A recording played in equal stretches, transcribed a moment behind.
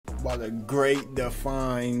While the great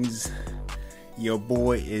defines, your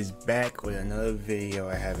boy is back with another video.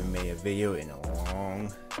 I haven't made a video in a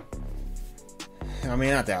long, I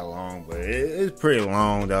mean not that long, but it's pretty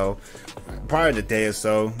long though. Probably a day or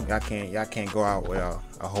so. Y'all can't go out with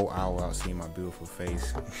a whole hour without seeing my beautiful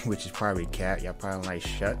face, which is probably cat. Y'all probably like,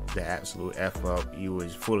 shut the absolute F up. You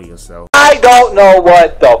was full of yourself. I don't know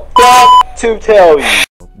what the fuck to tell you.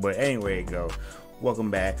 But anyway, go.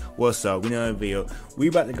 Welcome back. What's up? We know the video. We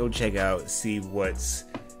about to go check out, see what's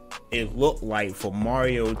it looked like for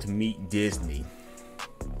Mario to meet Disney.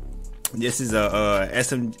 This is a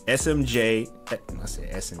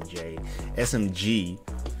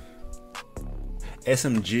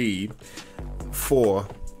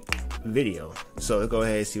SMG4 video. So let's go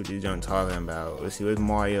ahead and see what they're talking about. Let's see what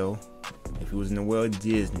Mario. If he was in the world of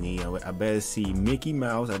Disney, I better see Mickey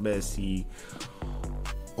Mouse. I better see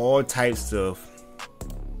all types of.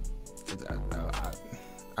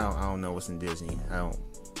 I don't know what's in Disney. I don't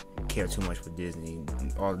care too much for Disney.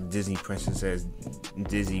 All the Disney princesses,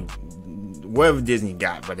 Disney, whatever Disney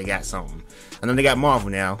got, but they got something. I know they got Marvel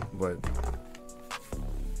now, but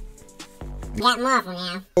they got Marvel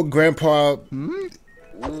now. Oh, Grandpa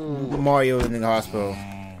Mario in the hospital.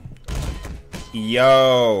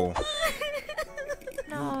 Yo,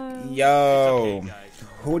 No. yo, okay,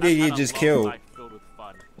 who did you just kill?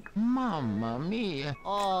 Mamma mia!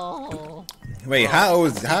 Oh. Wait, how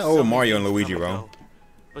old Mario and Luigi, bro?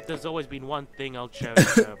 But there's always been one thing I'll cherish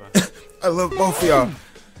forever. I love both of y'all.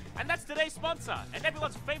 And that's today's sponsor, and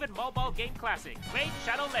everyone's favorite mobile game classic, Raid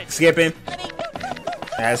Shadow Legends. Skipping.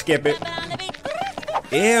 I skip it.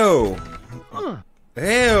 Ew.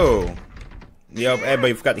 Ew. Yup,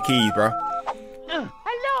 everybody forgot the keys, bro.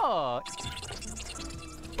 Hello.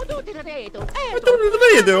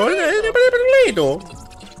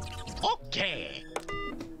 Okay.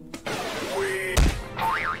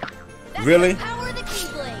 Really? Power of the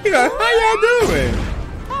Keyblade. Yeah, how y'all doing?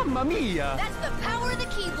 Mamma mia! That's the power of the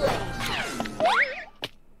Keyblade.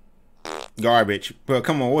 Garbage. But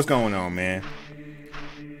come on, what's going on, man?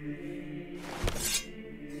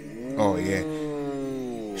 Oh yeah.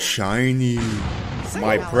 Shiny.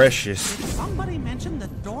 My precious. Somebody mentioned the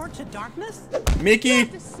door to darkness? Mickey.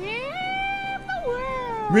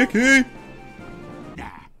 Mickey.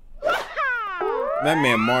 That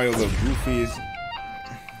man Mario look goofy as.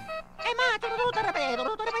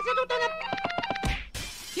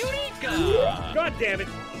 Eureka! God damn it!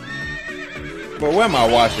 But what am I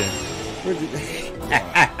watching?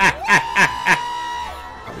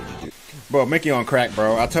 Bro, Mickey on crack,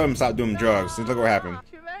 bro. I told him to stop doing drugs. Look what happened.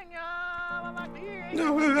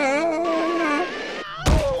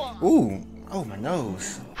 Ooh. Oh, my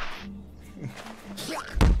nose.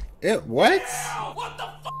 What? What the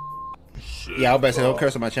fuck? Yeah, I was about to say, don't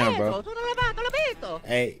curse on my channel, bro.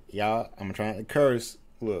 Hey, y'all, I'm trying to curse.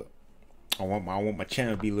 Look, I want my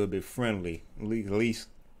channel to be a little bit friendly. At least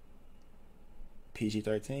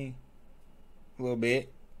PG-13. A little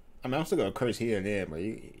bit. I mean, I'm still gonna curse here and there, but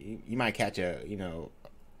you might catch a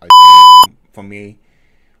from me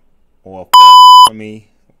or a from me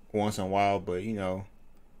once in a while, but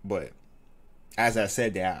but as I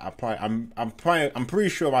said that, I'm pretty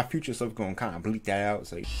sure my future stuff gonna kind of bleep that out.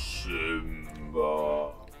 So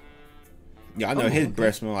yeah, I know his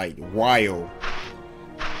breath smell like wild.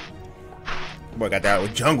 Boy got that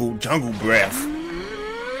with jungle breath.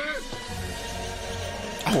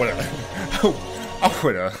 I would've.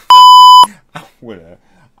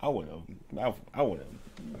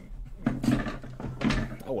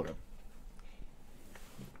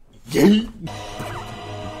 Yeet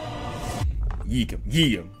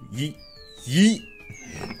him.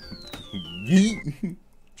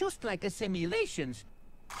 Just like the simulations.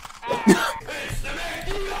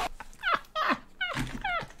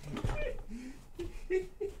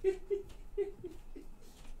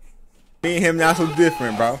 Me and him not so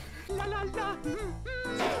different, bro.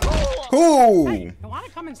 Who? Hey, you want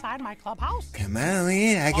to come inside my clubhouse? Come on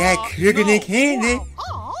in, I got cooking and candy.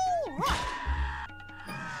 Oh, right.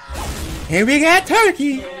 And we got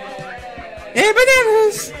turkey. And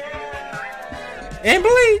bananas. And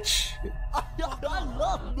bleach. I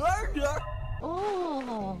love murder.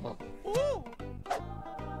 Oh. Ooh.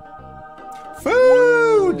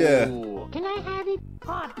 Food. Can I have it?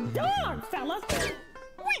 Hot darn, fellas.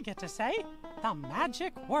 We get to say the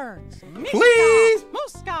magic words. Mika, Please.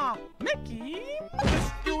 Muska, Mickey.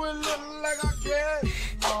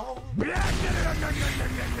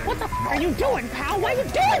 What the f are you doing, pal? Why are you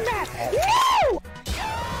doing that? No!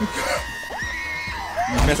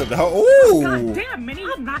 You mess up the whole. Ooh. God damn, Minnie,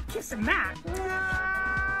 I'm not kissing that.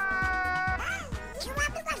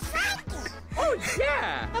 Oh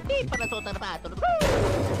yeah!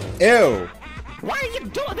 Ew. What are you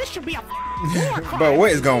doing? This should be a Bro,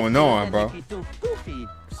 what is going on, bro?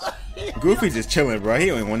 Goofy just chilling, bro. He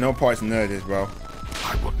don't even want no parts of none of this, bro.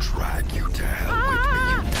 I will drag you to hell with me,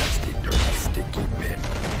 you nasty, dirty, sticky bitch.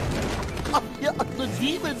 Yeah, the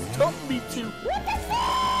demons told me to. What the fuck?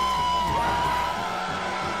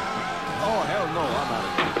 Oh, hell no, I'm out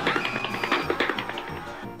of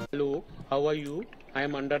here. Hello, how are you? I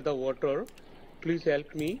am under the water. Please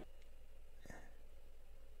help me.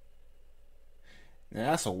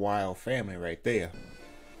 Now that's a wild family right there.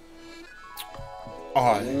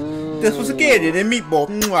 Oh, this was a kid in meatball.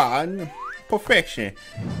 Mwah, perfection.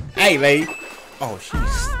 Hey, lady. Oh,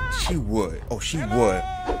 she would. Oh, she would.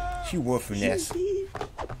 She would finesse.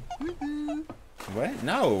 What?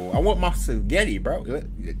 No, I want my spaghetti, bro.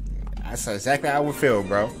 That's exactly how I would feel,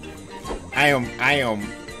 bro. I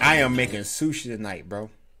am making sushi tonight, bro.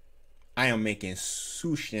 I am making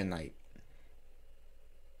sushi tonight.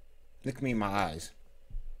 Look at me in my eyes.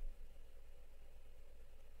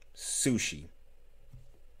 Sushi.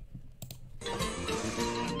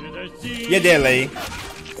 Yeah, there, lady.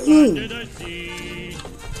 Ooh.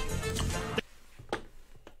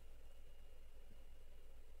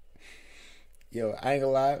 Yo, I ain't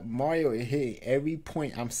gonna lie. Mario is hitting every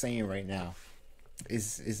point I'm saying right now.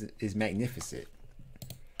 Is magnificent.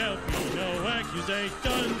 No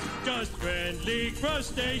accusations, just friendly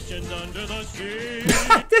crustaceans under the sea.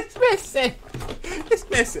 This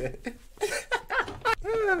missing.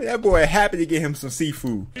 That boy happy to get him some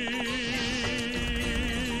seafood.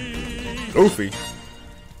 Goofy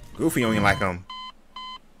don't even like him.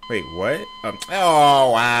 Wait, what?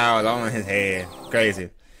 Oh wow, it's all on his head. Crazy.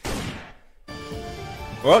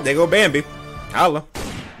 Well, there go Bambi. Holla.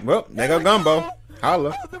 Well, there go Gumbo.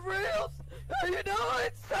 Holla. The rails! You know,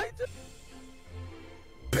 it's time to...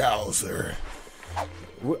 Bowser.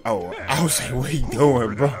 Oh, I was like, what are you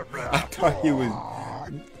doing, bro? I thought he was...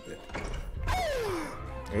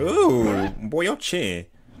 Ooh, boy, your chin.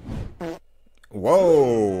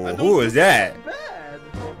 Whoa, who is that?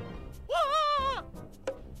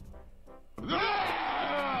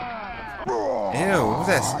 Ew, what was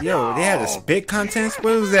that? Yo, they had a spit contest?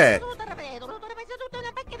 What was that?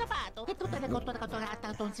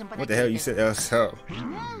 What the hell you said else up?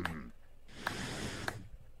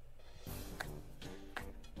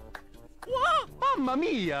 Mamma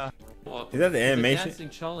mia! Is that the animation? Dancing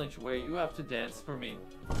challenge where you have to dance for me.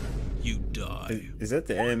 You die. Is that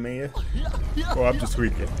the animation? Oh, I'm just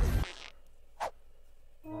tweaking.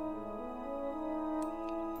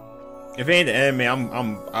 If it ain't the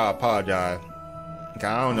anime, I apologize. I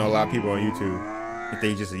don't know a lot of people on YouTube. If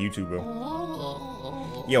they just a YouTuber.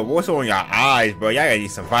 Yo, what's on your eyes, bro? Y'all gotta need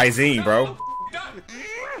some Visine, bro.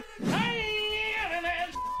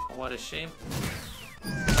 What a shame.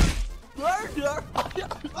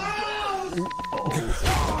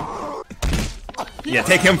 Yeah,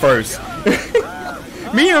 take him first.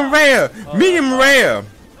 Medium rare. Medium rare.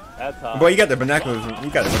 Boy, you got the binoculars.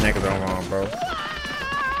 You got the binoculars on, bro.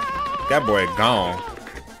 That boy gone.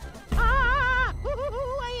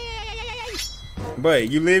 But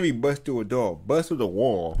you literally bust through a door, bust through the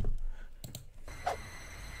wall.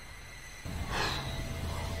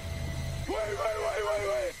 Wait.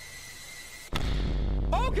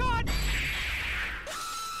 Oh God!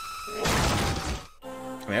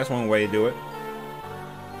 I mean, that's one way to do it.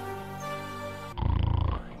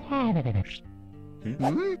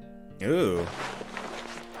 Ooh.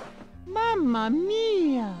 Mamma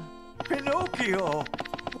mia! Pinocchio!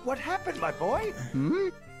 What happened, my boy?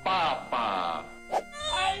 Papa.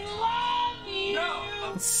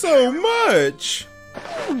 So much.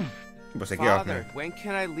 What's get off Father, me? when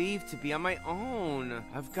can I leave to be on my own?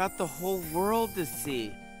 I've got the whole world to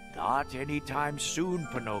see. Not anytime soon,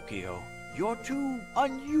 Pinocchio. You're too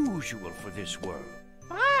unusual for this world.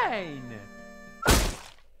 Fine!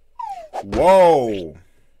 Whoa.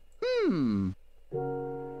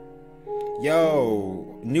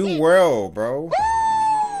 Yo, new world, bro.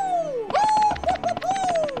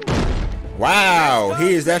 Wow,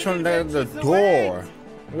 he is that's from the door.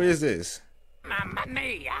 What is this? Mamma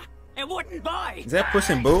mia! It wouldn't bite! Is that Puss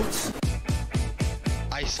in Boots?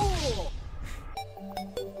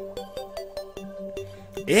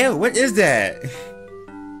 Ew, what is that?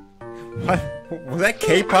 What was that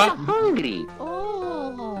K-pop? Hungry!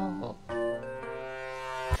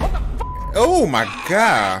 Oh my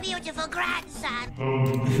god! Beautiful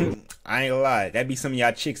grandson. I ain't gonna lie, that'd be some of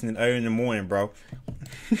y'all chicks early in the morning, bro.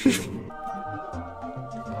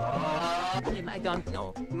 I don't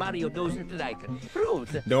know. Mario doesn't like fruit.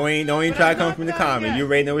 Don't even try to come from the comment. You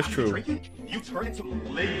already know it's true. You turn into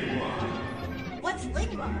Ladybug. What's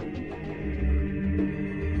lingua?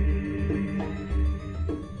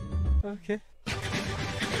 Okay.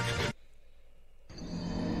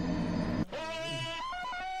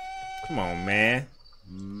 Come on, man.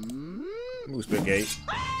 Move spaghetti.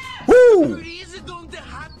 Woo!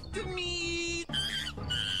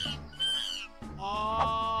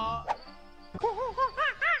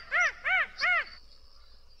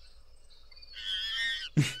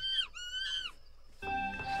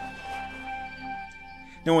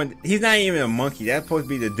 No one. He's not even a monkey. That's supposed to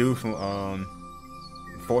be the dude from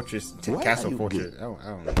Fortress, Castle Fortress. I don't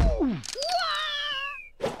know.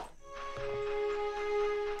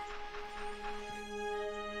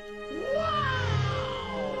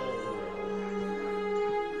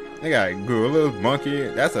 They got a little monkey.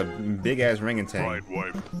 That's a big ass orangutan. Right,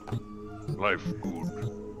 wife. Life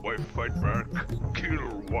good. Wife fight back. Kill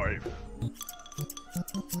wife.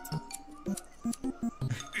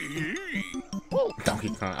 Donkey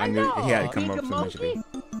Kong. I knew he had to come up eventually.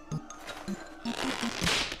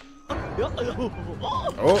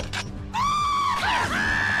 Oh!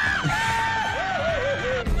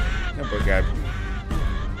 That boy got.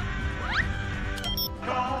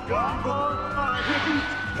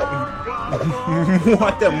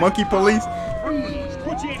 What, the monkey police? Freeze!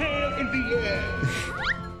 Put your hand in the air!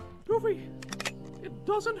 Goofy, it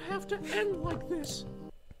doesn't have to end like this.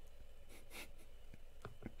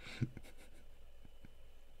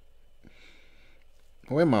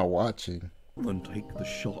 What am I watching? Then take the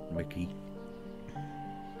shot, Mickey.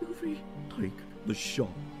 Goofy, Take the shot.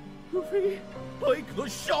 Goofy, Take the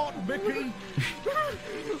shot, Mickey!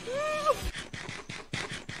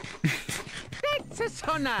 That's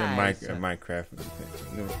so nice. The Minecraft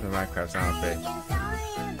sound effect.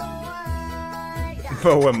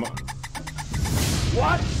 But what?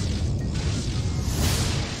 what?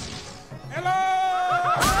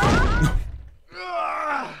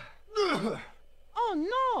 Oh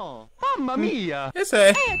no! Mamma mia! It's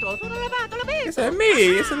a me.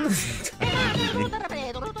 It's a.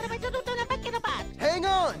 Hang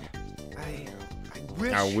on!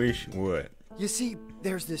 I wish what? You see,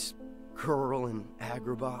 there's this girl in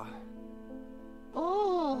Agrabah.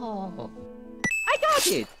 Oh! I got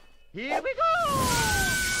it! Here we go!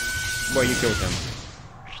 Boy, you killed him.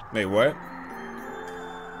 Wait, what?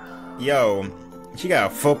 Yo, she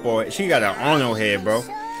got a football. She got an Arnold head, bro.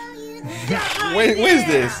 What is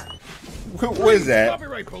this? What is that?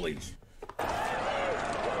 Copyright police.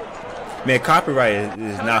 Man, copyright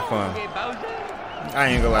is not fun. I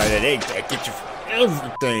ain't gonna lie to that. They get you for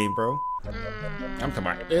everything, bro. I'm talking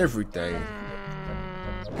about everything.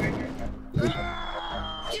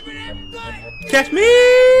 Catch me!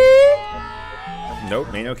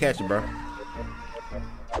 Nope, ain't no catching, bro.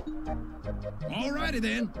 Alrighty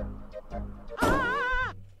then.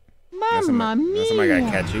 Mamma mia! Somebody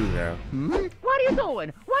gotta catch you now. What are you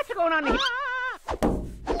doing? What's going on here?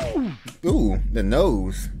 Ooh, the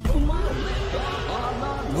nose.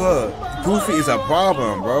 Look, Goofy is a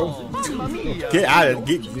problem, bro. Get out of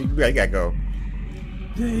get. I gotta go.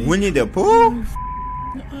 Winnie the Pooh.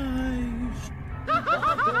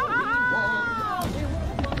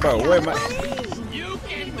 Bro, what am I? You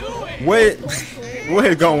can do it. What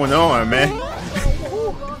is going on, man?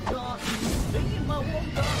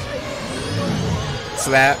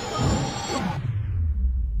 Slap.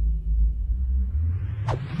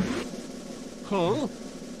 Huh?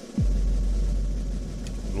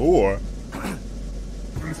 Lore.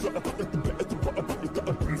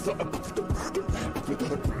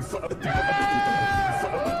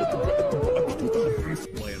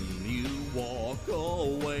 When you walk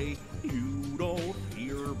away, you don't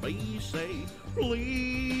hear me say,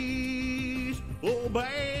 please, oh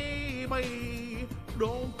baby,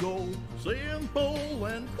 don't go. Simple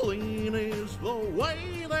and clean is the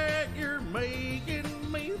way that you're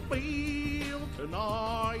making me feel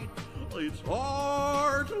tonight. It's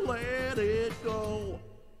hard to let it go.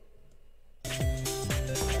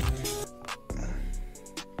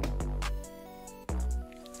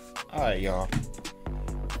 Alright, y'all.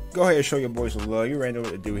 Go ahead and show your boys some love. You already know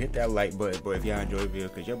what to do. Hit that like button, but if y'all enjoy the video,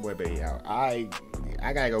 cause your boy baby out. I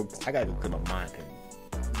gotta go clear my mind.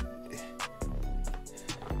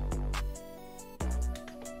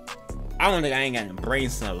 I don't think I ain't got any brain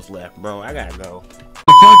cells left, bro. I gotta go.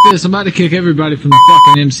 this. I'm about to kick everybody from the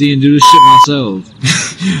fucking MC and do this shit myself.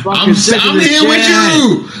 I'm here with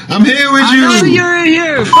you. I'm here with you. I know you're in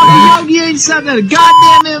here. Fucking Yogi ain't sent a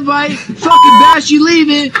goddamn invite. Fucking Bash, you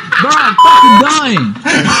leaving. Bro, I'm fucking dying.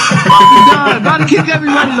 Fucking dying. About to kick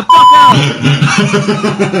everybody the fuck out.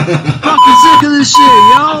 Fucking sick of this shit,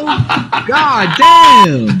 yo. God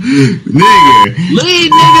damn. Nigga.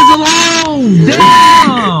 Leave niggas alone.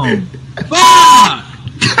 Damn. Fuck.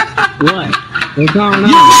 What? What's going on?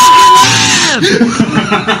 You fucking left.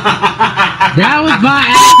 That was by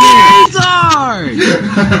accident.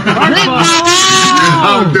 Leave me alone.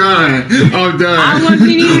 I'm done. I'm done. I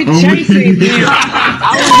wasn't even chasing him.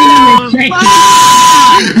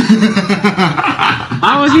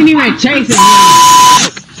 I wasn't even chasing him.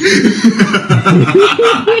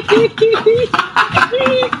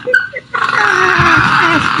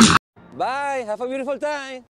 Bye. Have a beautiful time.